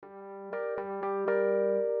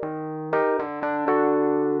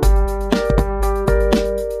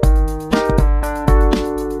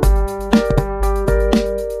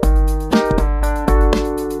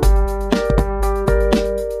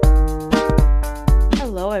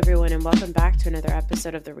and welcome back to another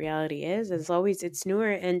episode of The Reality Is. As always, it's Noor,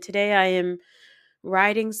 and today I am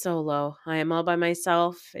riding solo. I am all by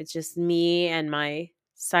myself. It's just me and my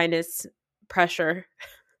sinus pressure,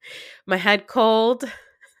 my head cold,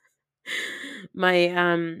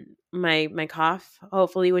 my cough,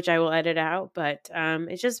 hopefully, which I will edit out, but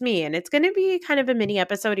it's just me, and it's going to be kind of a mini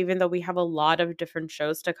episode, even though we have a lot of different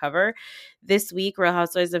shows to cover. This week, Real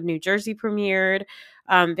Housewives of New Jersey premiered,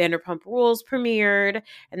 Vanderpump Rules premiered,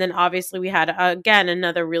 and then obviously we had, again,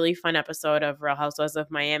 another really fun episode of Real Housewives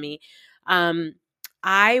of Miami.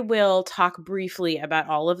 I will talk briefly about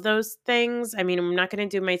all of those things. I mean, I'm not going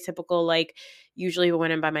to do my typical, usually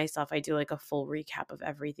when I'm by myself, I do like a full recap of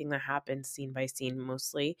everything that happens scene by scene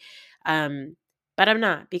mostly. But I'm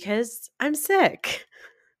not, because I'm sick.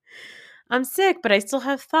 I'm sick, but I still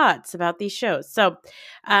have thoughts about these shows. So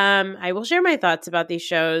I will share my thoughts about these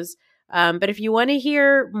shows. But if you want to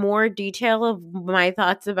hear more detail of my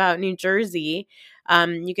thoughts about New Jersey,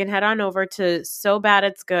 you can head on over to So Bad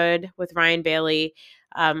It's Good with Ryan Bailey.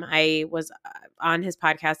 I was on his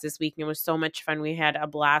podcast this week, and it was so much fun. We had a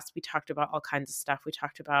blast. We talked about all kinds of stuff. We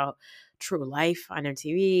talked about True Life on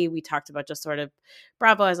MTV. We talked about just sort of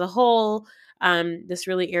Bravo as a whole. This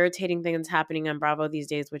really irritating thing that's happening on Bravo these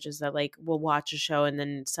days, which is that we'll watch a show and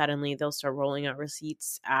then suddenly they'll start rolling out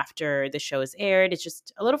receipts after the show is aired. It's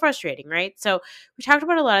just a little frustrating, right? So we talked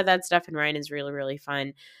about a lot of that stuff, and Ryan is really, really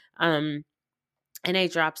fun. And I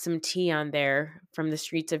dropped some tea on there from the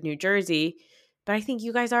streets of New Jersey, but I think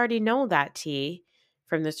you guys already know that tea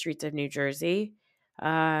from the streets of New Jersey.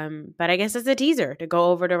 But I guess it's a teaser to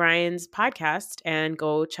go over to Ryan's podcast and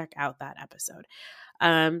go check out that episode.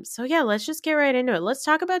 So yeah, let's just get right into it. Let's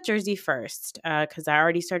talk about Jersey first, because I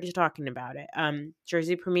already started talking about it.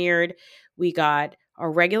 Jersey premiered. We got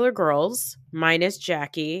our regular girls minus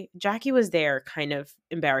Jackie. Jackie was there kind of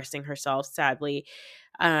embarrassing herself, sadly.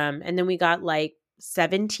 And then we got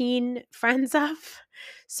 17 friends of.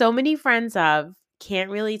 So many friends of.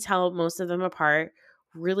 Can't really tell most of them apart.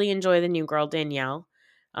 Really enjoy the new girl, Danielle.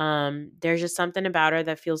 There's just something about her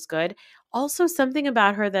that feels good. Also, something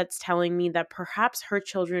about her that's telling me that perhaps her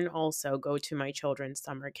children also go to my children's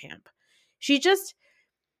summer camp. She just,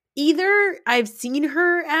 either I've seen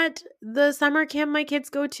her at the summer camp my kids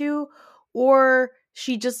go to, or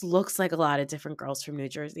she just looks like a lot of different girls from New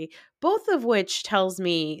Jersey, both of which tells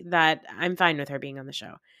me that I'm fine with her being on the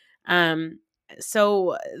show.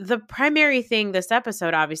 So the primary thing this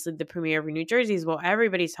episode, obviously the premiere of New Jersey, is what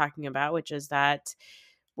everybody's talking about, which is that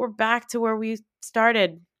we're back to where we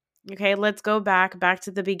started. Okay, let's go back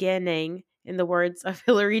to the beginning, in the words of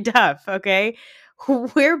Hillary Duff. Okay,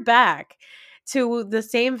 we're back to the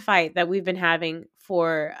same fight that we've been having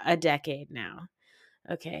for a decade now.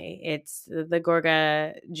 Okay, it's the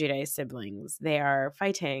Gorga Giudice siblings. They are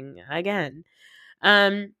fighting again.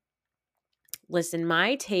 Listen,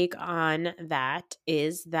 my take on that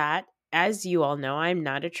is that, as you all know, I'm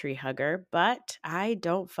not a tree hugger, but I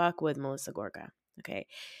don't fuck with Melissa Gorga. Okay.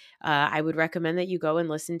 I would recommend that you go and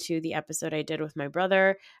listen to the episode I did with my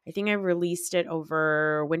brother. I think I released it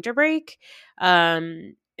over winter break.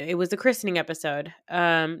 It was the christening episode.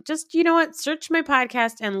 Just, you know what? Search my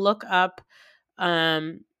podcast and look up,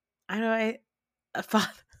 I don't know, I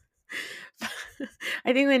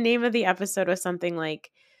think the name of the episode was something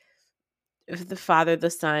like the Father,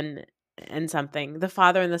 the Son, and something. The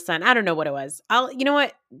Father and the Son. I don't know what it was. You know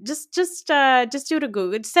what? Just do it a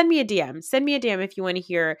Google. Send me a DM. Send me a DM if you want to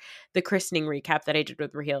hear the christening recap that I did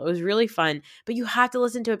with Raheel. It was really fun, but you have to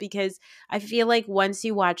listen to it, because I feel like once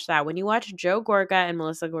you watch that, when you watch Joe Gorga and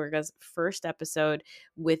Melissa Gorga's first episode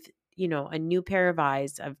with, a new pair of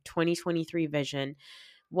eyes of 2023 vision,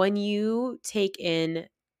 when you take in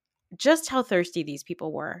just how thirsty these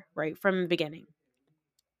people were right from the beginning,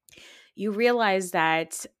 you realize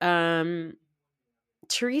that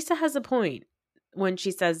Teresa has a point when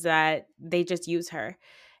she says that they just use her.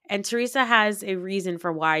 And Teresa has a reason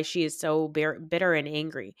for why she is so bitter and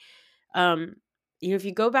angry. If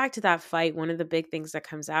you go back to that fight, one of the big things that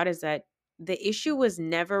comes out is that the issue was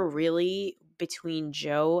never really between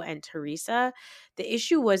Joe and Teresa. The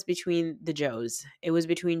issue was between the Joes. It was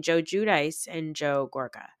between Joe Giudice and Joe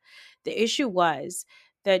Gorga. The issue was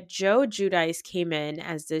that Joe Giudice came in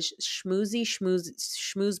as this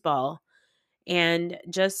schmoozeball and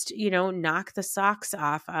just, knocked the socks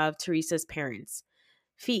off of Teresa's parents'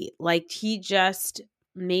 feet. Like, he just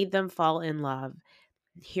made them fall in love.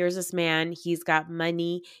 Here's this man. He's got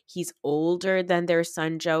money. He's older than their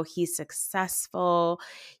son, Joe. He's successful.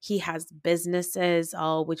 He has businesses,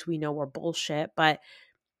 all which we know were bullshit. But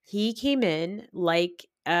he came in like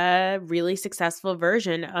a really successful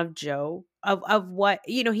version of Joe, of what,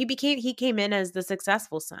 he came in as the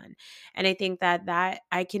successful son. And I think that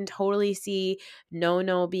I can totally see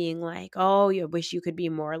No being like, oh, you wish you could be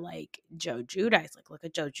more like Joe Judice. Like, look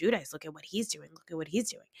at Joe Judice, look at what he's doing, look at what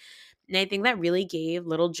he's doing. And I think that really gave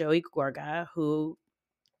little Joey Gorga, who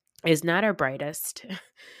is not our brightest,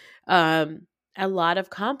 um, a lot of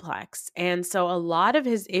complex. And so a lot of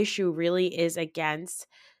his issue really is against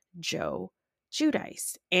Joe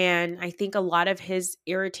Judice. And I think a lot of his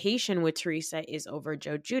irritation with Teresa is over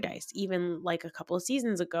Joe Judice. Even like a couple of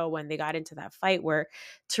seasons ago when they got into that fight where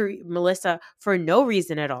Melissa, for no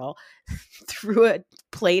reason at all, threw a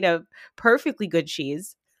plate of perfectly good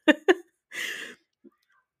cheese.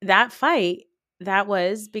 That fight, that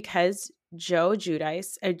was because Joe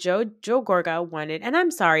Gorga wanted, and I'm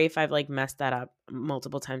sorry if I've like messed that up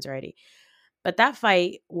multiple times already, but that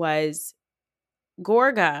fight was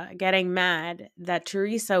Gorga getting mad that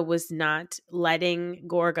Teresa was not letting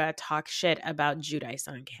Gorga talk shit about Judice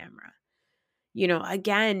on camera.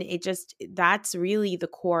 Again, that's really the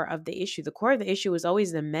core of the issue. The core of the issue was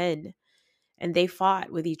always the men, and they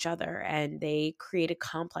fought with each other and they created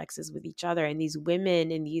complexes with each other. And these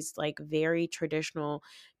women in these like very traditional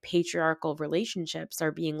patriarchal relationships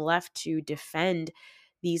are being left to defend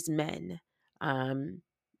these men.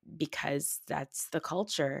 Because that's the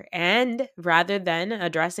culture. And rather than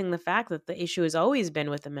addressing the fact that the issue has always been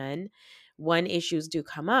with the men, when issues do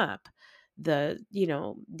come up, the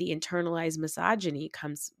internalized misogyny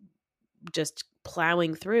comes just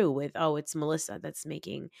plowing through with, oh, it's Melissa that's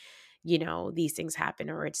making, these things happen,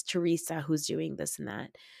 or it's Teresa who's doing this and that.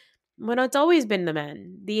 When it's always been the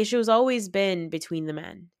men. The issue has always been between the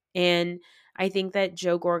men. And I think that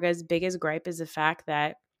Joe Gorga's biggest gripe is the fact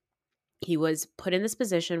that he was put in this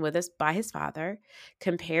position with us by his father,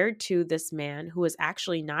 compared to this man who was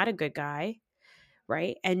actually not a good guy,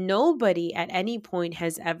 right? And nobody at any point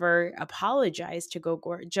has ever apologized to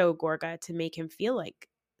Joe Gorga to make him feel like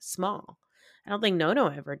small. I don't think No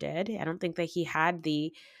ever did. I don't think that he had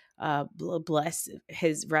the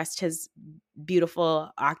rest his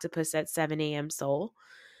beautiful octopus at 7 a.m. soul.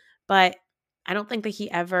 But I don't think that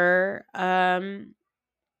he ever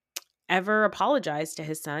apologized to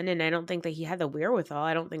his son, and I don't think that he had the wherewithal.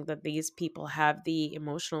 I don't think that these people have the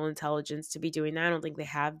emotional intelligence to be doing that. I don't think they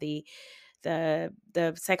have the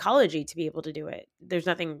psychology to be able to do it.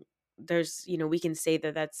 We can say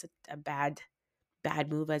that that's a bad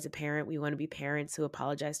move as a parent. We want to be parents who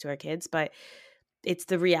apologize to our kids, but it's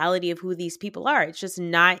the reality of who these people are. It's just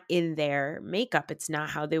not in their makeup. It's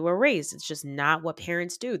not how they were raised. It's just not what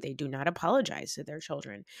parents do. They do not apologize to their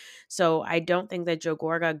children. So I don't think that Joe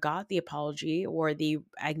Gorga got the apology or the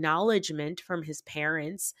acknowledgement from his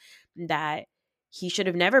parents that he should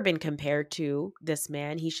have never been compared to this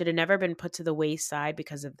man. He should have never been put to the wayside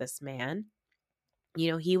because of this man.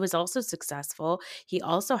 He was also successful. He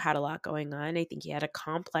also had a lot going on. I think he had a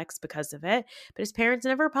complex because of it, but his parents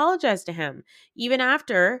never apologized to him, even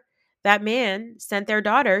after that man sent their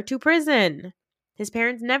daughter to prison. His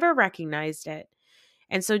parents never recognized it.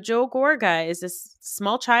 And so Joe Gorga is this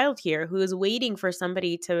small child here who is waiting for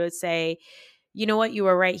somebody to say, you know what, you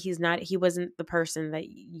were right. He wasn't the person that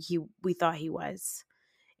we thought he was.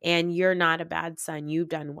 And you're not a bad son. You've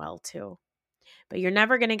done well too. But you're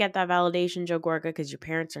never going to get that validation, Joe Gorga, because your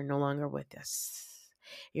parents are no longer with us.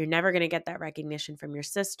 You're never going to get that recognition from your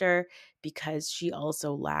sister because she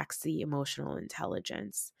also lacks the emotional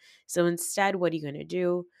intelligence. So instead, what are you going to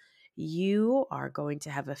do? You are going to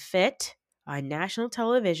have a fit on national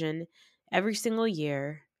television every single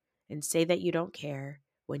year and say that you don't care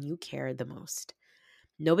when you care the most.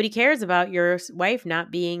 Nobody cares about your wife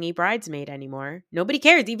not being a bridesmaid anymore. Nobody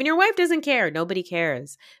cares. Even your wife doesn't care. Nobody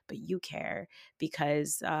cares. But you care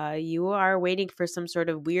because you are waiting for some sort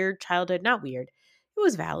of weird childhood. Not weird. It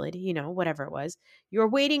was valid, whatever it was. You're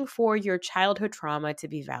waiting for your childhood trauma to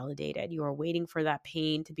be validated. You are waiting for that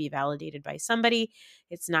pain to be validated by somebody.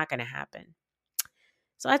 It's not going to happen.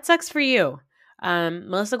 So that sucks for you.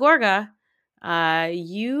 Melissa Gorga,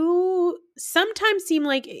 you sometimes seem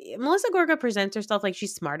like Melissa Gorga presents herself like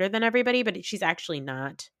she's smarter than everybody, but she's actually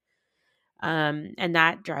not. And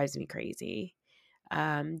that drives me crazy.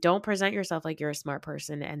 Don't present yourself like you're a smart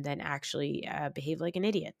person and then actually behave like an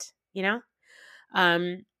idiot,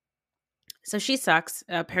 So she sucks.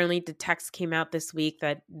 Apparently the text came out this week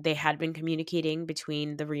that they had been communicating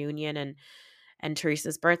between the reunion and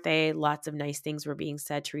Teresa's birthday. Lots of nice things were being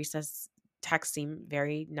said. Teresa's text seemed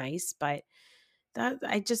very nice, but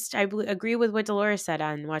I agree with what Dolores said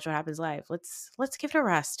on Watch What Happens Live. Let's give it a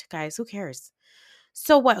rest, guys. Who cares?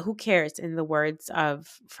 So what? Who cares? In the words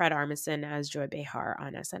of Fred Armisen as Joy Behar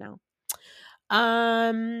on SNL.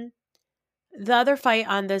 Um, the other fight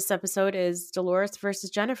on this episode is Dolores versus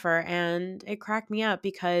Jennifer, and it cracked me up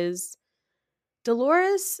because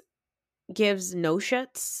Dolores gives no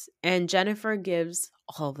shits and Jennifer gives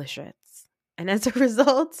all the shits. And as a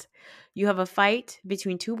result, you have a fight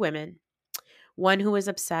between two women, one who is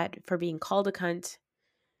upset for being called a cunt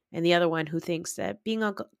and the other one who thinks that being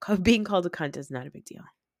called a cunt is not a big deal.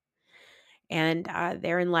 And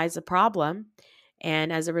therein lies the problem.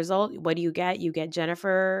 And as a result, what do you get? You get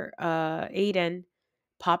Jennifer Aiden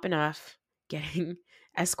popping off, getting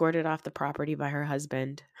escorted off the property by her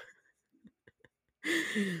husband.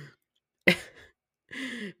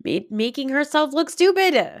 Making herself look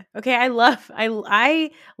stupid. Okay, I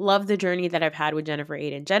love the journey that I've had with Jennifer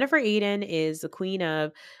Aiden. Jennifer Aiden is the queen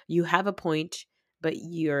of you have a point, but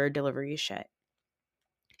your delivery is shit.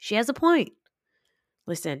 She has a point.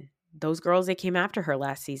 Listen, those girls that came after her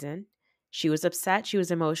last season, she was upset, she was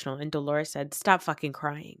emotional, and Dolores said, "Stop fucking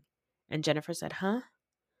crying." And Jennifer said, "Huh?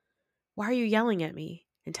 Why are you yelling at me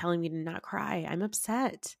and telling me to not cry? I'm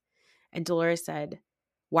upset." And Dolores said,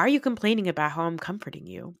 "Why are you complaining about how I'm comforting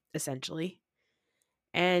you?" Essentially.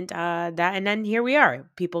 And then here we are.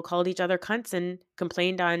 People called each other cunts and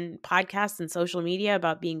complained on podcasts and social media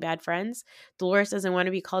about being bad friends. Dolores doesn't want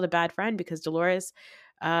to be called a bad friend because Dolores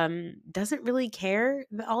doesn't really care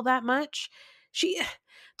all that much.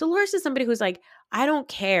 Dolores is somebody who's like, I don't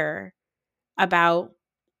care about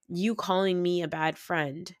you calling me a bad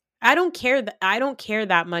friend. I don't care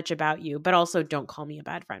that much about you, but also don't call me a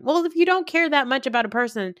bad friend. Well, if you don't care that much about a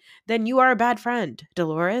person, then you are a bad friend,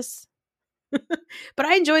 Dolores. But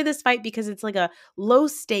I enjoy this fight because it's like a low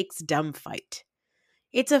stakes dumb fight.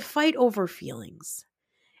 It's a fight over feelings.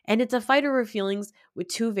 And it's a fight over feelings with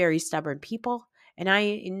two very stubborn people, and I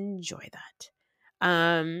enjoy that.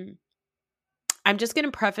 I'm just going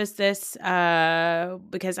to preface this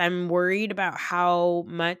because I'm worried about how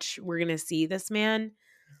much we're going to see this man.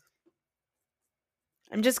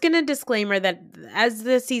 I'm just going to disclaimer that as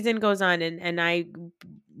the season goes on and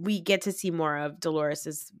we get to see more of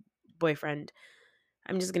Dolores's boyfriend,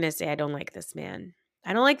 I'm just going to say I don't like this man.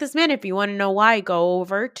 I don't like this man. If you want to know why, go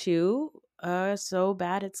over to So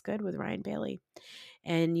Bad It's Good with Ryan Bailey,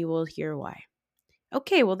 and you will hear why.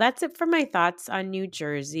 Okay, well, that's it for my thoughts on New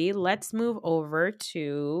Jersey. Let's move over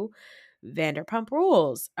to Vanderpump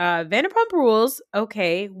Rules. Vanderpump Rules,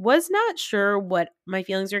 okay, was not sure what my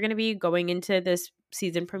feelings were going to be going into this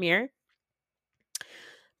season premiere,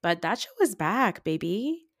 but that show is back,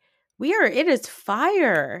 baby. It is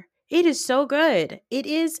fire. It is so good. It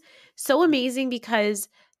is so amazing because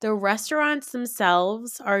the restaurants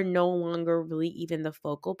themselves are no longer really even the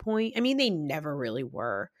focal point. I mean, they never really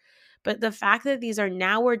were. But the fact that these are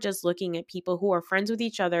now, we're just looking at people who are friends with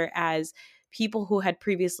each other as people who had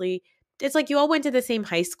previously, it's like you all went to the same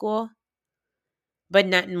high school, but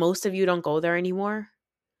most of you don't go there anymore.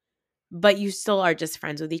 But you still are just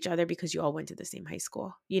friends with each other because you all went to the same high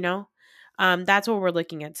school, you know? That's what we're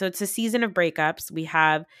looking at. So it's a season of breakups. We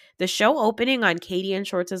have the show opening on Katie and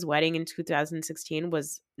Schwartz's wedding in 2016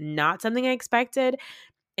 was not something I expected,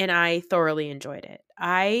 and I thoroughly enjoyed it.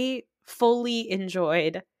 I fully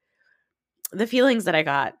enjoyed the feelings that I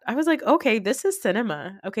got. I was like, okay, this is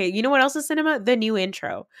cinema. Okay, you know what else is cinema? The new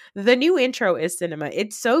intro. The new intro is cinema.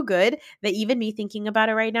 It's so good that even me thinking about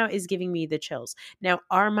it right now is giving me the chills. Now,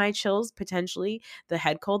 are my chills potentially the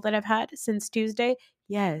head cold that I've had since Tuesday?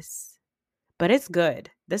 Yes. But it's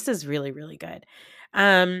good. This is really, really good.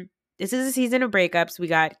 This is a season of breakups. We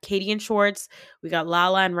got Katie and Schwartz, we got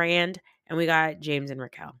Lala and Rand, and we got James and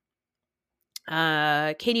Raquel.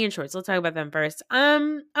 Katie and Schwartz, let's talk about them first.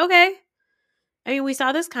 Okay. I mean, we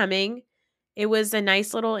saw this coming. It was a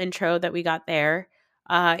nice little intro that we got there.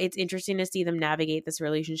 It's interesting to see them navigate this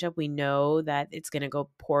relationship. We know that it's going to go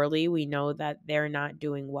poorly. We know that they're not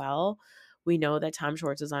doing well. We know that Tom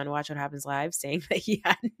Schwartz was on Watch What Happens Live saying that he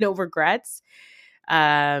had no regrets.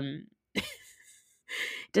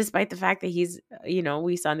 Despite the fact that he's,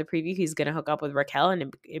 we saw in the preview, he's going to hook up with Raquel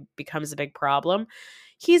and it becomes a big problem.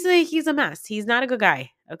 He's a mess. He's not a good guy.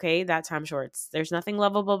 Okay. That Tom Schwartz. There's nothing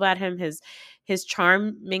lovable about him. His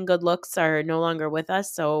charming good looks are no longer with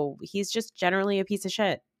us. So he's just generally a piece of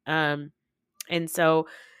shit. And so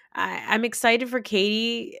I'm excited for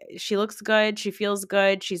Katie. She looks good. She feels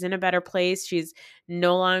good. She's in a better place. She's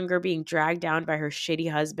no longer being dragged down by her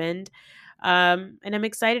shitty husband. And I'm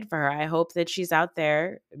excited for her. I hope that she's out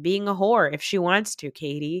there being a whore if she wants to,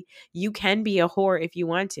 Katie. You can be a whore if you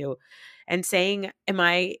want to. And saying, am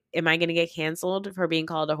I going to get canceled for being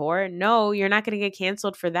called a whore? No, you're not going to get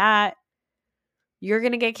canceled for that. You're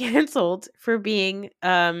going to get canceled for being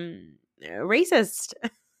racist.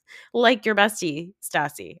 like your bestie,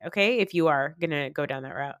 Stassi, okay? If you are going to go down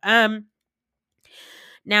that route.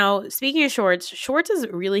 Now, speaking of Schwartz is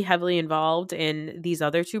really heavily involved in these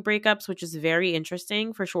other two breakups, which is very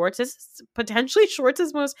interesting for Schwartz. This is potentially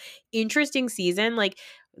Schwartz's most interesting season. Like,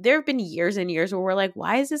 there have been years and years where we're like,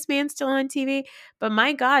 why is this man still on TV? But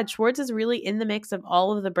my God, Schwartz is really in the mix of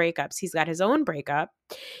all of the breakups. He's got his own breakup.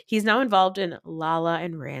 He's now involved in Lala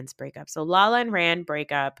and Rand's breakup. So Lala and Rand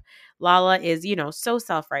breakup. Lala is, so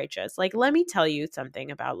self-righteous. Like, let me tell you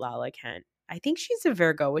something about Lala Kent. I think she's a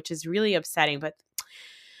Virgo, which is really upsetting, but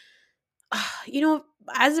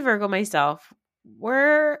as a Virgo myself,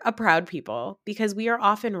 we're a proud people because we are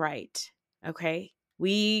often right. Okay.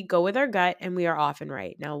 We go with our gut and we are often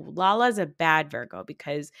right. Now, Lala's a bad Virgo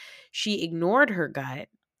because she ignored her gut,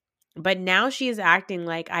 but now she is acting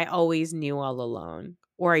like I always knew all along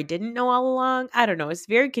or I didn't know all along. I don't know. It's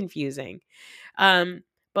very confusing. But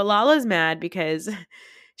Lala's mad because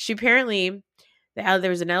she apparently, there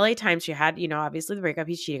was an LA Times, she had, obviously the breakup,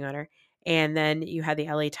 he's cheating on her. And then you had the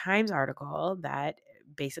LA Times article that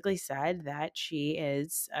basically said that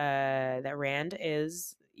that Rand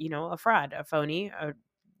is, a fraud, a phony,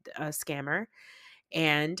 a scammer.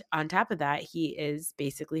 And on top of that, he is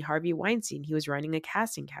basically Harvey Weinstein. He was running a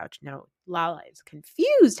casting couch. Now, Lala is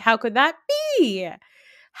confused. How could that be?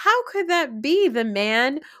 How could that be? The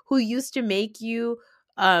man who used to make you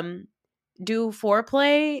do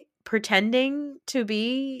foreplay pretending to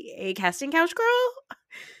be a casting couch girl?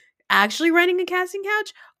 Actually running a casting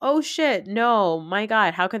couch? Oh shit. No, my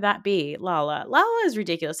God. How could that be? Lala. Lala is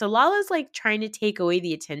ridiculous. So Lala's like trying to take away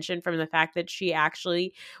the attention from the fact that she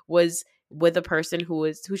actually was with a person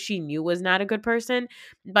who she knew was not a good person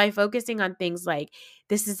by focusing on things like,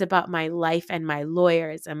 this is about my life and my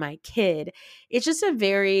lawyers and my kid. It's just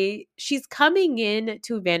she's coming in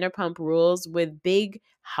to Vanderpump Rules with big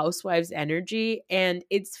housewives energy, and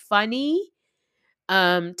it's funny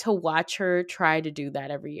to watch her try to do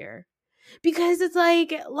that every year. Because it's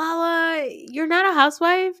like, Lala, you're not a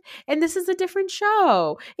housewife, and this is a different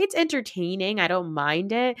show. It's entertaining. I don't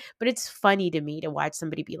mind it, but it's funny to me to watch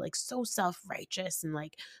somebody be like so self-righteous and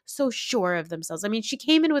like so sure of themselves. I mean, she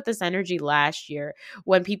came in with this energy last year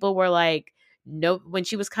when people were like, no, when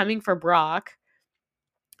she was coming for Brock,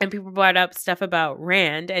 and people brought up stuff about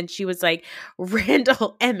Rand, and she was like,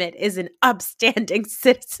 Randall Emmett is an upstanding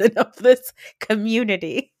citizen of this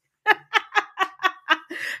community.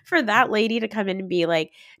 For that lady to come in and be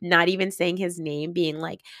like, not even saying his name, being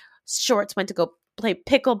like, Shorts went to go play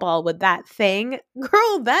pickleball with that thing.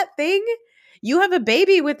 Girl, that thing, you have a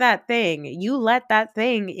baby with that thing. You let that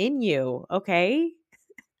thing in you, okay?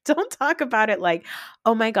 Don't talk about it like,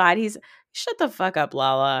 oh my God, shut the fuck up,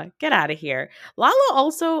 Lala. Get out of here. Lala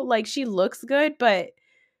also, like, she looks good, but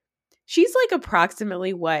she's like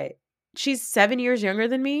approximately what? She's 7 years younger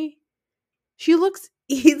than me. She looks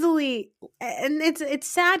easily, and it's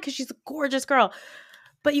sad because she's a gorgeous girl.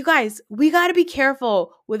 But you guys, we got to be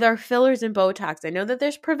careful with our fillers and Botox. I know that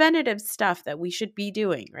there's preventative stuff that we should be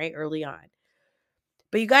doing, right, early on.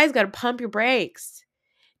 But you guys got to pump your brakes.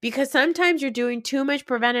 Because sometimes you're doing too much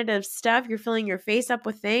preventative stuff. You're filling your face up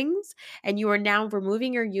with things, and you are now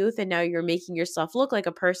removing your youth, and now you're making yourself look like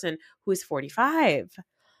a person who is 45.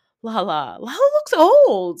 Lala looks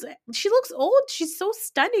old. She looks old. She's so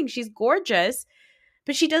stunning. She's gorgeous,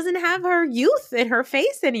 but she doesn't have her youth in her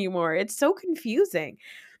face anymore. It's so confusing.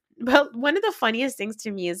 But one of the funniest things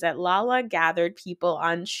to me is that Lala gathered people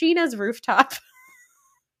on Sheena's rooftop.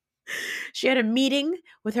 She had a meeting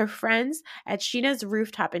with her friends at Sheena's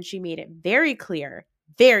rooftop, and she made it very clear,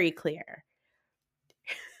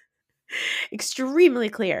 extremely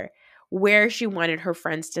clear where she wanted her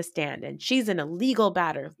friends to stand. And she's in a legal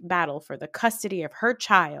battle for the custody of her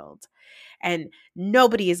child. And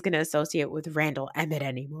nobody is going to associate with Randall Emmett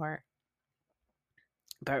anymore.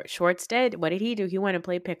 But Schwartz did. What did he do? He went and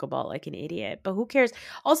played pickleball like an idiot. But who cares?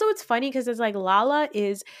 Also, it's funny because it's like Lala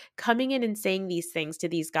is coming in and saying these things to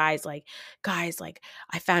these guys like,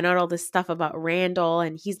 I found out all this stuff about Randall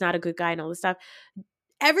and he's not a good guy and all this stuff.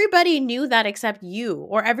 Everybody knew that except you,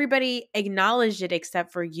 or everybody acknowledged it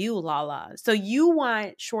except for you, Lala. So you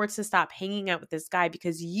want Schwartz to stop hanging out with this guy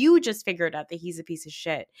because you just figured out that he's a piece of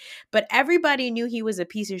shit. But everybody knew he was a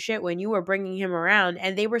piece of shit when you were bringing him around,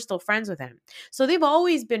 and they were still friends with him. So they've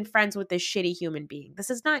always been friends with this shitty human being.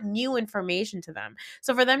 This is not new information to them.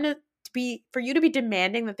 So for them for you to be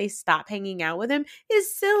demanding that they stop hanging out with him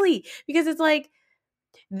is silly, because it's like,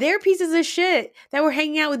 they're pieces of shit that were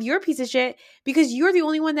hanging out with your piece of shit because you're the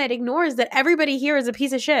only one that ignores that everybody here is a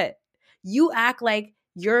piece of shit. You act like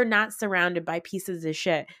you're not surrounded by pieces of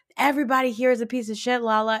shit. Everybody here is a piece of shit,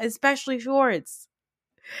 Lala, especially Schwartz.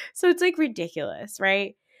 So it's like ridiculous,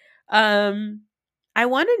 right? Um, I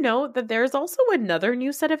want to note that there's also another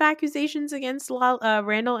new set of accusations against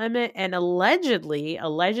Randall Emmett, and allegedly,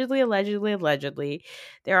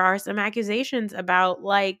 there are some accusations about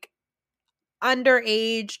like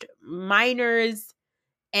underaged minors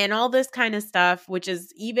and all this kind of stuff, which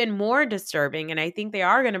is even more disturbing. And I think they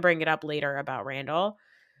are going to bring it up later about Randall.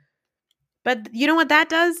 But you know what that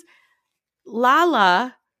does?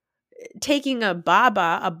 Lala taking a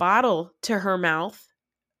bottle to her mouth,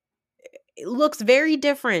 it looks very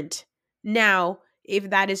different now if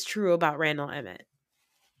that is true about Randall Emmett.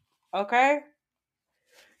 Okay?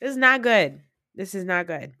 This is not good. This is not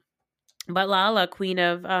good. But Lala, queen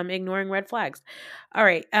of ignoring red flags. All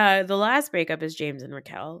right. The last breakup is James and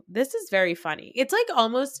Raquel. This is very funny. It's like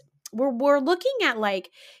almost we're looking at like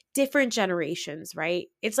different generations, right?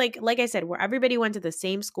 It's like I said, where everybody went to the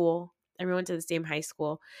same school, everyone went to the same high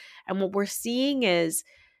school. And what we're seeing is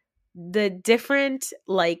the different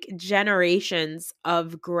like generations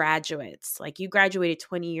of graduates. Like you graduated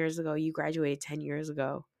 20 years ago, you graduated 10 years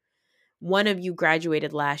ago. One of you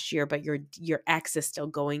graduated last year, but your ex is still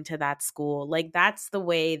going to that school. Like that's the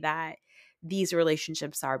way that these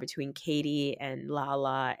relationships are between Katie and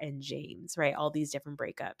Lala and James, right? All these different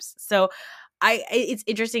breakups. So it's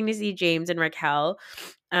interesting to see James and Raquel.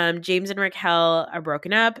 James and Raquel are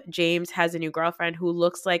broken up. James has a new girlfriend who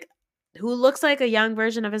looks like a young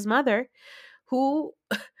version of his mother, who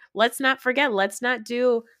let's not forget, let's not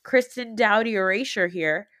do Kristen Dowdy erasure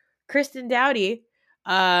here. Kristen Dowdy,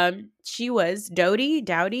 she was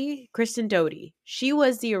Kristen Doty. She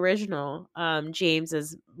was the original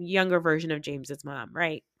James's younger version of James's mom,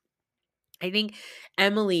 right? I think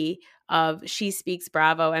Emily of She Speaks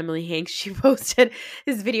Bravo, Emily Hanks, she posted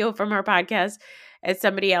this video from her podcast, as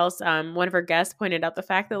somebody else, one of her guests pointed out the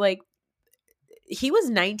fact that like he was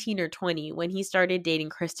 19 or 20 when he started dating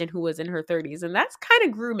Kristen, who was in her 30s. And that's kind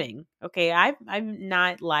of grooming. Okay. I'm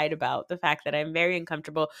not lied about the fact that I'm very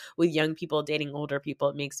uncomfortable with young people dating older people.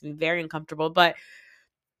 It makes me very uncomfortable, but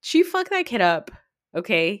she fucked that kid up.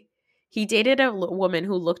 Okay. He dated a woman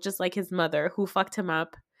who looked just like his mother, who fucked him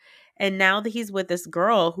up. And now that he's with this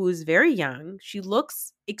girl who's very young, she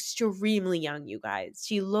looks extremely young, you guys.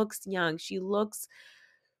 She looks young. She looks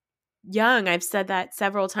young. I've said that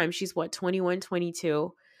several times. She's what, 21,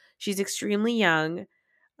 22. She's extremely young.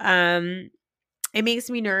 It makes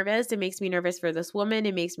me nervous. It makes me nervous for this woman.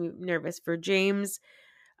 It makes me nervous for James.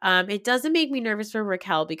 It doesn't make me nervous for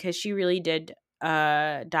Raquel because she really did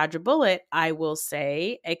dodge a bullet, I will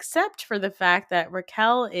say, except for the fact that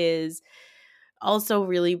Raquel is also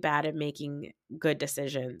really bad at making good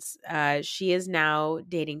decisions. She is now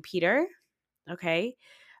dating Peter. Okay.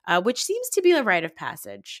 Which seems to be a rite of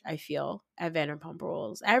passage, I feel, at Vanderpump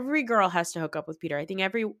Rules. Every girl has to hook up with Peter. I think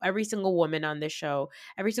every single woman on this show,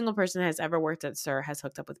 every single person that has ever worked at SUR has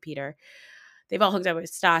hooked up with Peter. They've all hooked up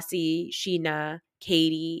with Stassi, Sheena,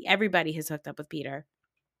 Katie. Everybody has hooked up with Peter.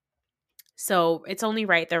 So it's only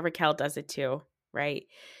right that Raquel does it too, right?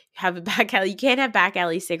 Have a back alley. You can't have back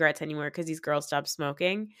alley cigarettes anymore because these girls stopped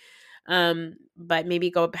smoking. But maybe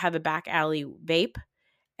go have a back alley vape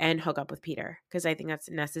and hook up with Peter because I think that's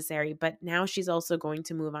necessary. But now she's also going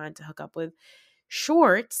to move on to hook up with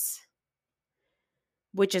Shorts,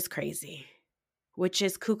 which is crazy, which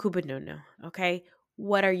is cuckoo banana. Okay.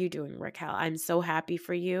 What are you doing, Raquel? I'm so happy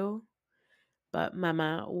for you. But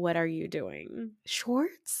mama, what are you doing?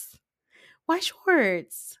 Shorts? Why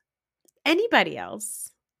Shorts? Anybody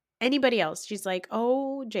else? Anybody else? She's like,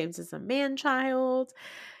 oh, James is a man child.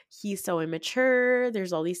 He's so immature.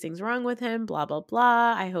 There's all these things wrong with him, blah, blah,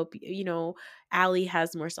 blah. I hope, Allie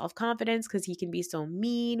has more self-confidence because he can be so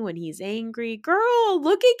mean when he's angry. Girl,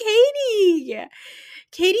 look at Katie.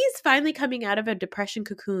 Katie's finally coming out of a depression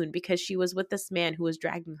cocoon because she was with this man who was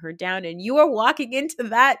dragging her down, and you are walking into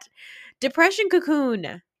that depression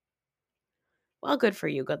cocoon. Well, good for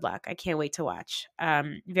you. Good luck. I can't wait to watch.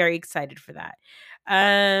 Very excited for that.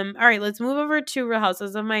 All right, let's move over to Real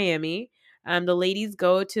Housewives of Miami. The ladies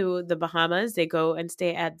go to the Bahamas. They go and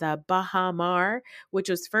stay at the Bahamar, which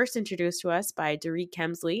was first introduced to us by Dorit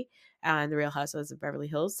Kemsley on The Real Housewives of Beverly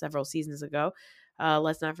Hills several seasons ago.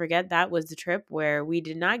 Let's not forget that was the trip where we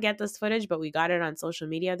did not get this footage, but we got it on social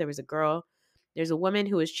media. There's a woman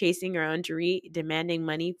who was chasing around Dorit, demanding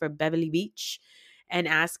money for Beverly Beach and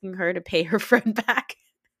asking her to pay her friend back.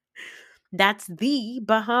 That's the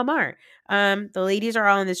Bahamar. The ladies are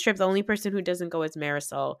all on this trip. The only person who doesn't go is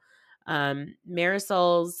Marisol.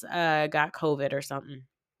 Marisol's got COVID or something.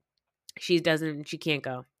 She can't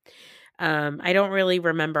go. I don't really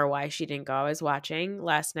remember why she didn't go. I was watching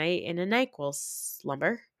last night in a NyQuil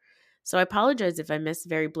slumber. So I apologize if I miss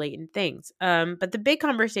very blatant things. But the big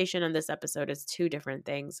conversation on this episode is two different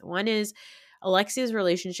things. One is Alexia's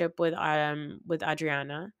relationship with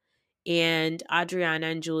Adriana, and Adriana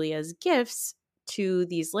and Julia's gifts to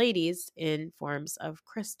these ladies in forms of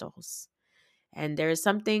crystals. And there's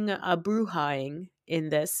something brujaing in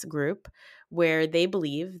this group where they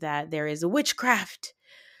believe that there is a witchcraft.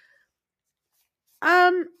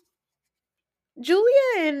 Um,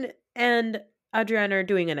 Julia and Adriana are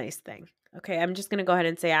doing a nice thing. Okay, I'm just gonna go ahead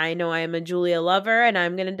and say I know I am a Julia lover and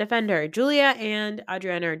I'm gonna defend her. Julia and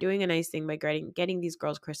Adriana are doing a nice thing by getting these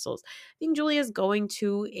girls crystals. I think Julia's going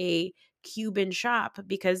to a Cuban shop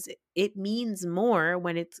because it means more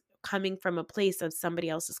when it's coming from a place of somebody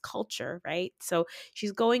else's culture, right? So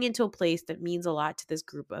she's going into a place that means a lot to this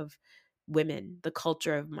group of women, the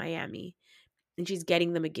culture of Miami, and she's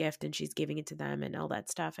getting them a gift and she's giving it to them and all that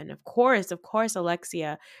stuff. And of course,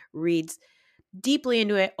 Alexia reads deeply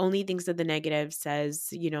into it, only thinks of the negative, says,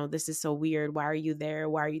 this is so weird. Why are you there?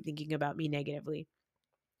 Why are you thinking about me negatively?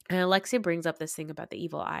 And Alexia brings up this thing about the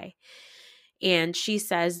evil eye. And she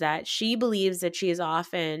says that she believes that she is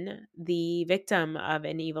often the victim of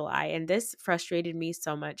an evil eye. And this frustrated me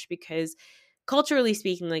so much because culturally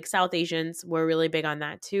speaking, like South Asians were really big on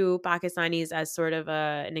that too. Pakistanis as sort of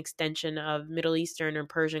an extension of Middle Eastern or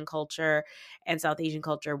Persian culture and South Asian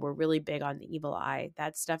culture were really big on the evil eye.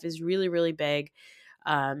 That stuff is really, really big.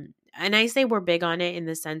 And I say we're big on it in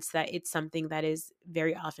the sense that it's something that is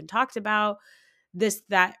very often talked about. This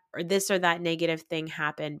or that negative thing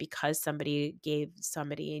happened because somebody gave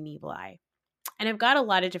somebody an evil eye. And I've got a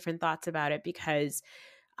lot of different thoughts about it because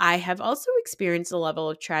I have also experienced a level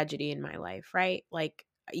of tragedy in my life, right? Like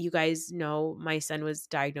you guys know, my son was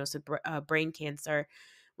diagnosed with brain cancer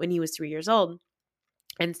when he was 3 years old.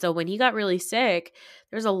 And so when he got really sick,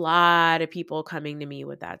 there's a lot of people coming to me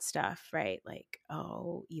with that stuff, right? Like,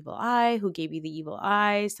 oh, evil eye, who gave you the evil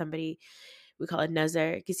eye? Somebody, we call it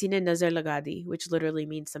nazar, kisi ne nazar lagadi, which literally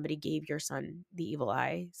means somebody gave your son the evil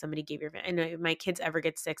eye. Somebody gave your, and if my kids ever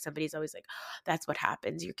get sick, somebody's always like, oh, that's what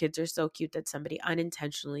happens. Your kids are so cute that somebody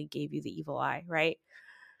unintentionally gave you the evil eye, right?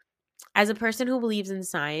 As a person who believes in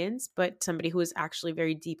science, but somebody who is actually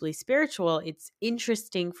very deeply spiritual, it's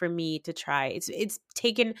interesting for me to try. It's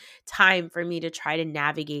taken time for me to try to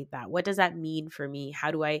navigate that. What does that mean for me?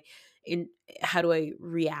 How do I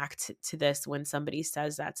react to this when somebody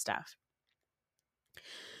says that stuff?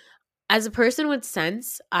 As a person with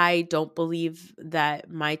sense, I don't believe that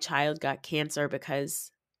my child got cancer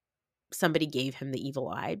because somebody gave him the evil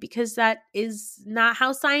eye, because that is not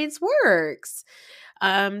how science works.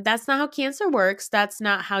 That's not how cancer works. That's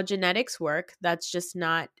not how genetics work. That's just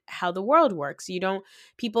not how the world works.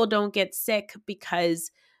 People don't get sick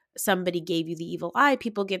because somebody gave you the evil eye.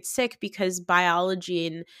 People get sick because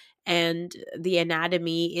biology and the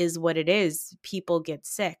anatomy is what it is. People get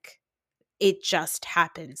sick. It just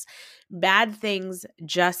happens. Bad things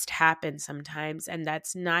just happen sometimes, and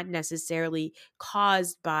that's not necessarily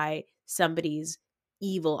caused by somebody's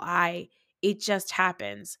evil eye. It just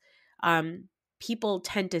happens. People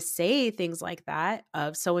tend to say things like that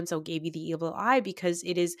of so and so gave you the evil eye because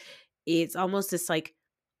it's almost this like,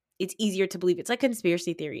 it's easier to believe. It's like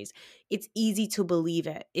conspiracy theories. It's easy to believe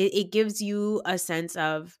it. It gives you a sense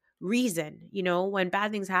of reason. When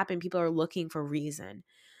bad things happen, people are looking for reason.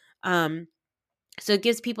 So it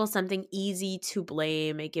gives people something easy to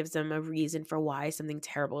blame. It gives them a reason for why something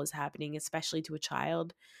terrible is happening, especially to a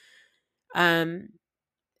child. And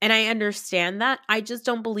I understand that. I just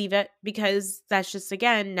don't believe it because that's just,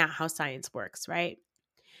 again, not how science works, right?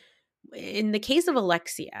 In the case of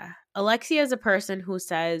Alexia is a person who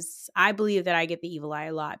says, I believe that I get the evil eye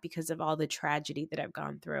a lot because of all the tragedy that I've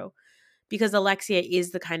gone through. Because Alexia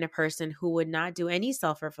is the kind of person who would not do any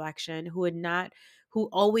self-reflection, who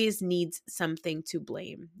always needs something to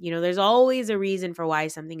blame. There's always a reason for why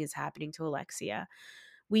something is happening to Alexia.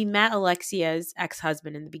 We met Alexia's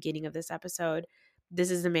ex-husband in the beginning of this episode. This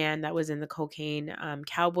is the man that was in the Cocaine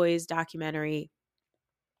Cowboys documentary.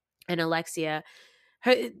 And Alexia,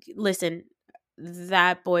 listen,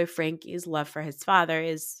 that boy Frankie's love for his father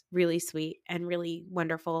is really sweet and really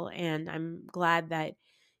wonderful. And I'm glad that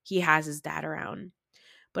he has his dad around.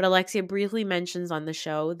 But Alexia briefly mentions on the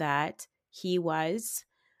show that he was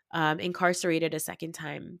incarcerated a second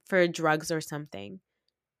time for drugs or something.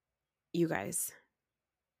 You guys,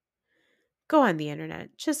 go on the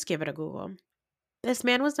internet. Just give it a Google. This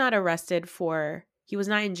man was not he was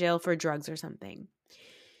not in jail for drugs or something.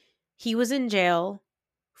 He was in jail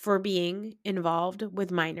for being involved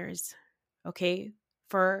with minors, okay?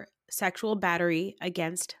 For sexual battery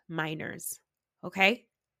against minors, okay?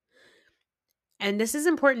 And this is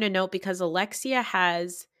important to note because Alexia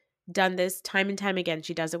has done this time and time again.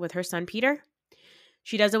 She does it with her son, Peter.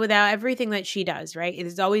 She does it without everything that she does, right? It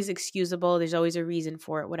is always excusable. There's always a reason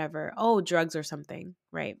for it, whatever. Oh, drugs or something,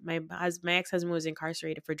 right? My ex-husband was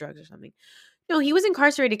incarcerated for drugs or something. No, he was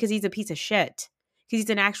incarcerated because he's a piece of shit. Because he's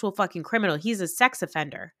an actual fucking criminal. He's a sex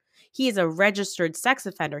offender. He is a registered sex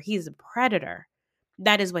offender. He's a predator.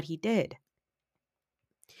 That is what he did.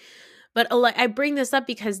 But I bring this up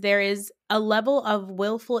because there is a level of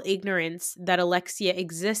willful ignorance that Alexia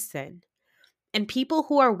exists in. And people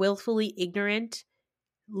who are willfully ignorant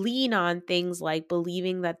lean on things like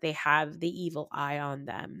believing that they have the evil eye on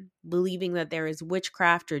them, believing that there is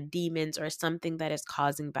witchcraft or demons or something that is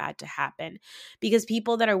causing bad to happen. Because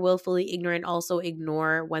people that are willfully ignorant also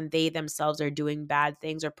ignore when they themselves are doing bad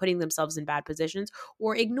things or putting themselves in bad positions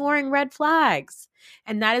or ignoring red flags.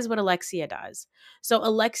 And that is what Alexia does. So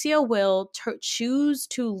Alexia will choose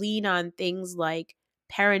to lean on things like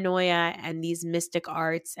paranoia and these mystic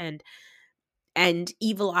arts and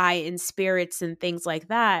evil eye and spirits and things like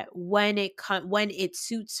that when it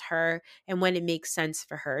suits her and when it makes sense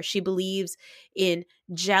for her. She believes in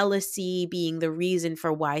jealousy being the reason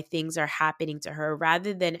for why things are happening to her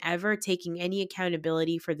rather than ever taking any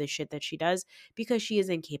accountability for the shit that she does because she is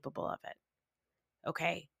incapable of it.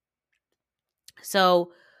 Okay.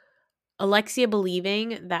 So Alexia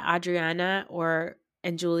believing that Adriana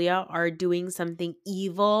and Julia are doing something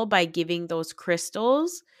evil by giving those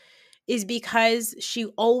crystals is because she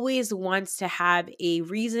always wants to have a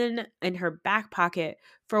reason in her back pocket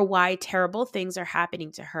for why terrible things are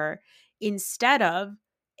happening to her instead of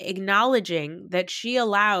acknowledging that she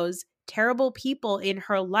allows terrible people in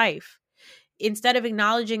her life, instead of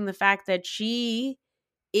acknowledging the fact that she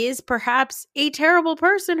is perhaps a terrible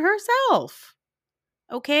person herself.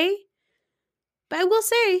 Okay? But I will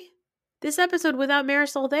say, this episode without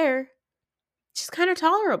Marisol there, she's kind of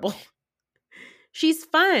tolerable. She's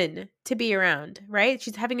fun to be around, right?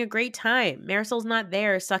 She's having a great time. Marisol's not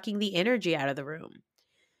there sucking the energy out of the room.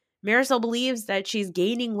 Marisol believes that she's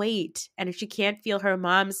gaining weight and she can't feel her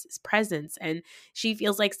mom's presence and she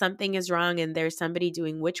feels like something is wrong and there's somebody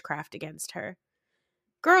doing witchcraft against her.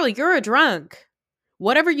 Girl, you're a drunk.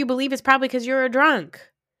 Whatever you believe is probably because you're a drunk.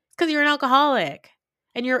 It's because you're an alcoholic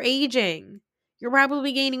and you're aging. You're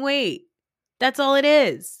probably gaining weight. That's all it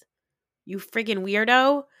is. You freaking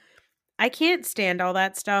weirdo. I can't stand all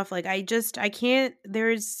that stuff. Like, I can't,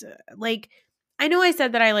 there's like, I know I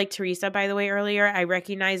said that I like Teresa, by the way, earlier. I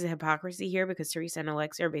recognize the hypocrisy here because Teresa and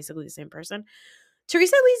Alexia are basically the same person.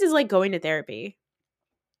 Teresa at least is like going to therapy.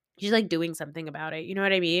 She's like doing something about it. You know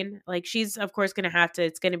what I mean? Like, she's of course going to have to,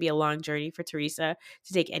 it's going to be a long journey for Teresa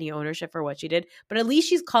to take any ownership for what she did. But at least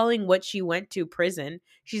she's calling what she went to prison.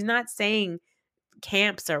 She's not saying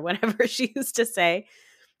camps or whatever she used to say.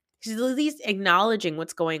 She's at least acknowledging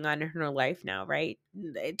what's going on in her life now, right?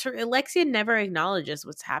 Alexia never acknowledges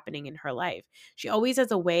what's happening in her life. She always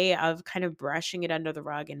has a way of kind of brushing it under the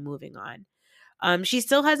rug and moving on. She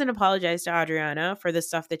still hasn't apologized to Adriana for the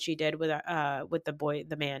stuff that she did with the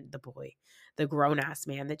grown ass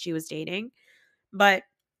man that she was dating. But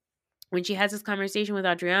when she has this conversation with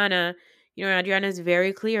Adriana, you know, Adriana is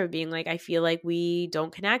very clear of being like, I feel like we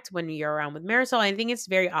don't connect when you're around with Marisol. I think it's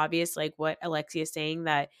very obvious, like what Alexia is saying,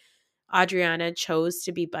 that Adriana chose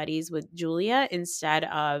to be buddies with Julia instead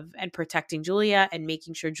of, and protecting Julia and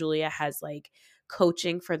making sure Julia has like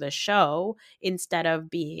coaching for the show instead of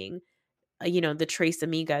being, the Tres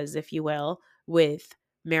Amigas, if you will, with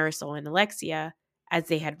Marisol and Alexia as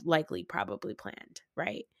they had likely probably planned,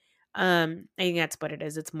 right? I think that's what it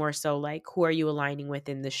is. It's more so like, who are you aligning with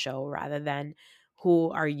in the show rather than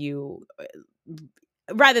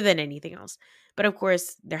rather than anything else. But of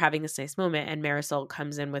course, they're having this nice moment, and Marisol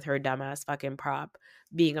comes in with her dumbass fucking prop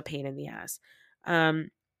being a pain in the ass.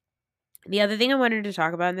 The other thing I wanted to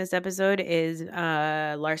talk about in this episode is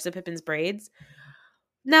Larsa Pippin's braids.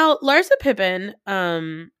 Now, Larsa Pippin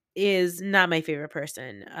is not my favorite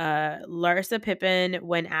person. Larsa Pippin,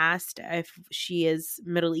 when asked if she is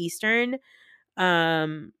Middle Eastern,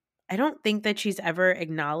 I don't think that she's ever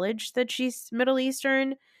acknowledged that she's Middle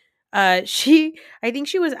Eastern. I think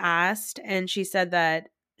she was asked, and she said that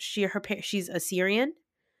she's Assyrian.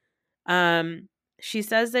 She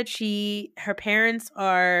says that her parents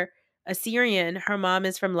are Assyrian. Her mom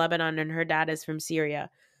is from Lebanon, and her dad is from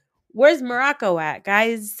Syria. Where's Morocco at,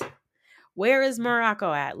 guys? Where is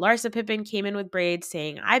Morocco at? Larsa Pippen came in with braids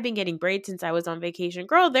saying, I've been getting braids since I was on vacation.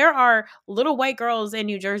 Girl, there are little white girls in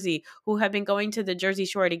New Jersey who have been going to the Jersey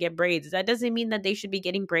Shore to get braids. That doesn't mean that they should be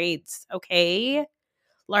getting braids, okay?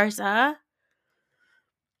 Larsa.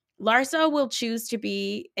 Larsa will choose to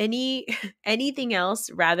be anything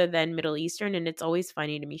else rather than Middle Eastern, and it's always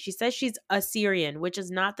funny to me. She says she's Assyrian, which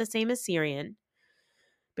is not the same as Syrian,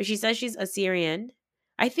 but she says she's Assyrian.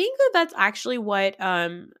 I think that that's actually what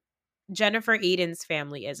Jennifer Aiden's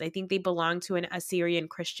family is. I think they belong to an Assyrian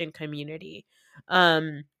Christian community.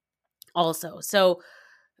 Also, so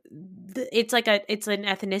it's like it's an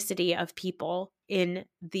ethnicity of people in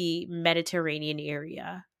the Mediterranean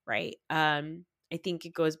area, right? I think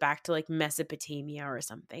it goes back to like Mesopotamia or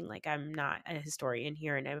something. Like, I'm not a historian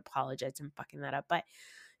here, and I apologize, I'm fucking that up, but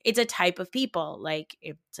it's a type of people. Like,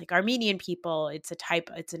 it's like Armenian people. It's an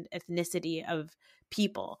ethnicity of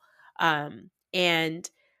people. And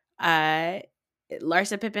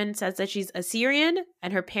Larsa Pippen says that she's Assyrian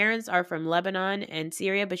and her parents are from Lebanon and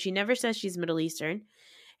Syria, but she never says she's Middle Eastern.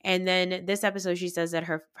 And then this episode, she says that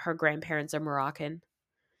her grandparents are Moroccan.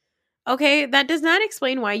 Okay, that does not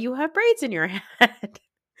explain why you have braids in your head.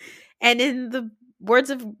 And in the words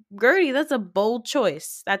of Gertie, that's a bold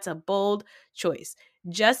choice. That's a bold choice.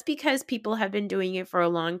 Just because people have been doing it for a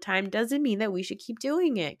long time doesn't mean that we should keep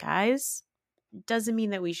doing it, guys. Doesn't mean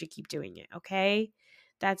that we should keep doing it, okay?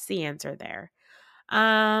 That's the answer there.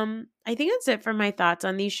 I think that's it for my thoughts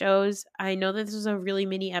on these shows. I know that this was a really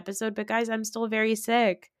mini episode, but guys, I'm still very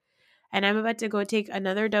sick. And I'm about to go take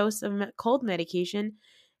another dose of cold medication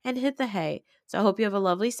and hit the hay. So I hope you have a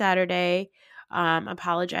lovely Saturday.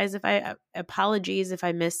 Apologies if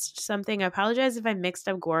I missed something. I apologize if I mixed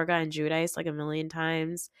up Gorga and Judice like a million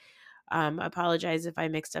times. Apologize if I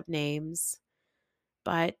mixed up names.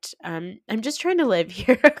 But I'm just trying to live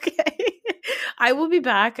here, okay? I will be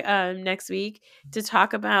back next week to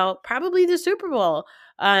talk about probably the Super Bowl,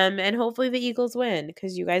 and hopefully the Eagles win,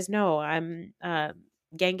 because you guys know I'm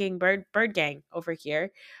gang bird gang over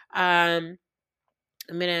here. I'm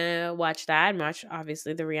gonna watch that and watch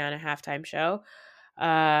obviously the Rihanna halftime show.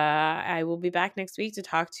 I will be back next week to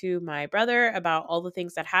talk to my brother about all the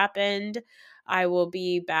things that happened. I will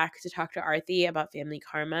be back to talk to Arthi about Family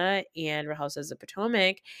Karma and Real Housewives of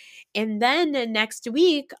Potomac. And then next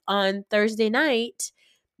week on Thursday night,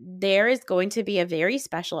 there is going to be a very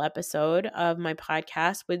special episode of my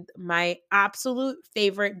podcast with my absolute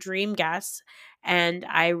favorite dream guests. And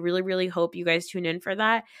I really, really hope you guys tune in for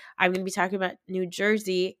that. I'm going to be talking about New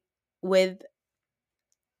Jersey with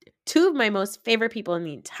two of my most favorite people in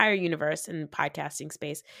the entire universe in the podcasting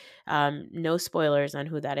space. No spoilers on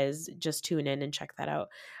who that is. Just tune in and check that out.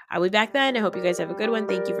 I'll be back then. I hope you guys have a good one.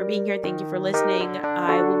 Thank you for being here. Thank you for listening.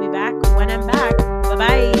 I will be back when I'm back.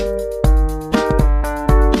 Bye-bye.